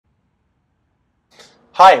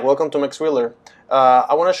Hi, welcome to Max Wheeler.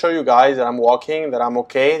 I want to show you guys that I'm walking, that I'm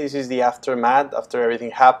okay. This is the aftermath after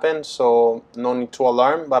everything happened, so no need to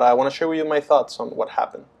alarm, but I want to share with you my thoughts on what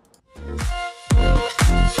happened.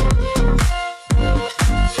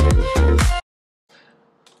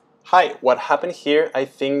 Hi, what happened here, I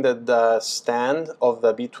think that the stand of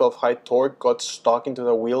the V12 high torque got stuck into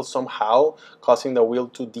the wheel somehow, causing the wheel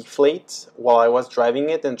to deflate while I was driving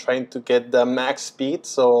it and trying to get the max speed.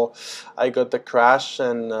 So I got the crash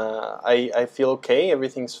and I feel okay,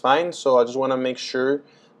 everything's fine. So I just want to make sure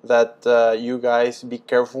that you guys be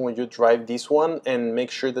careful when you drive this one and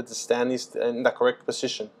make sure that the stand is in the correct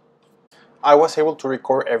position. I was able to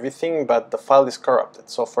record everything, but the file is corrupted.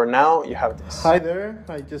 So for now, you have this. Hi there,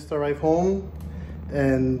 I just arrived home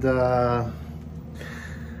and the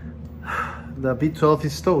V12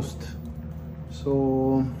 is toast.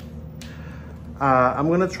 So I'm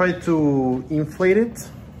gonna try to inflate it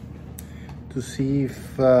to see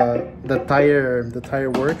if the tire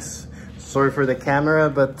works. Sorry for the camera,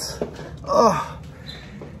 but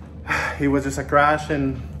it was just a crash,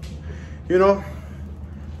 and you know,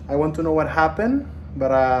 I want to know what happened,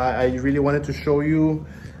 but I really wanted to show you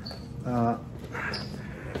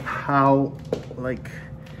how like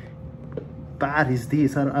bad is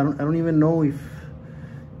this. I don't even know if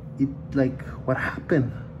it, like, what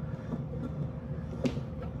happened.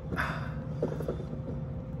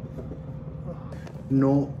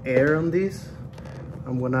 No air on this.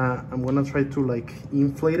 I'm gonna try to like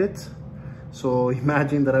inflate it. So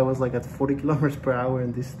imagine that I was like at 40 kilometers per hour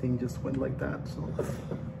and this thing just went like that. So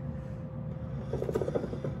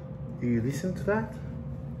do you listen to that?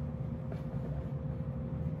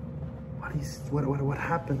 What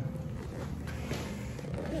happened?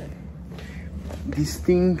 This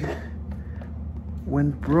thing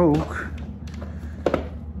went broke,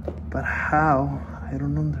 but how? I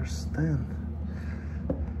don't understand.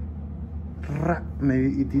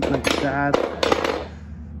 Maybe it did like that.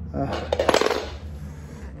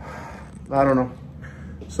 I don't know.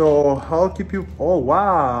 So I'll keep you. Oh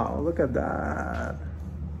wow, look at that.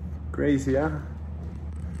 Crazy, huh?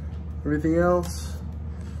 Everything else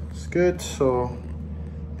is good. So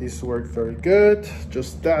this worked very good.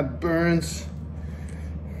 Just that burns.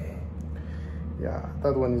 Yeah,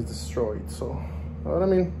 that one is destroyed. So but I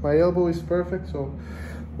mean, my elbow is perfect. So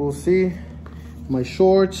we'll see. My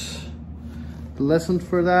shorts. The lesson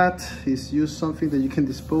for that is use something that you can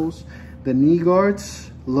dispose. The knee guards,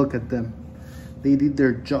 look at them. They did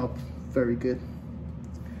their job very good.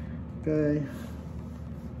 Okay.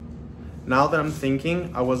 Now that I'm thinking,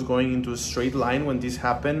 I was going into a straight line when this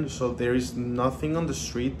happened, so there is nothing on the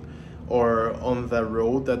street or on the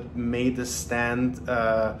road that made the stand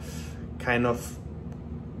kind of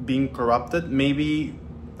being corrupted. Maybe,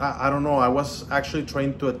 I don't know, I was actually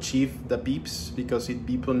trying to achieve the beeps because it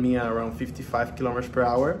beeped on me at around 55 kilometers per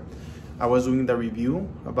hour. I was doing the review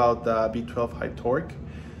about the V12 high torque.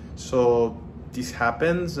 So this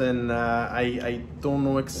happens, and I don't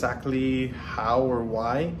know exactly how or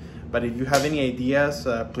why, but if you have any ideas,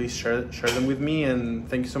 please share them with me, and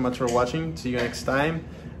thank you so much for watching. See you next time.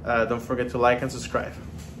 Don't forget to like and subscribe.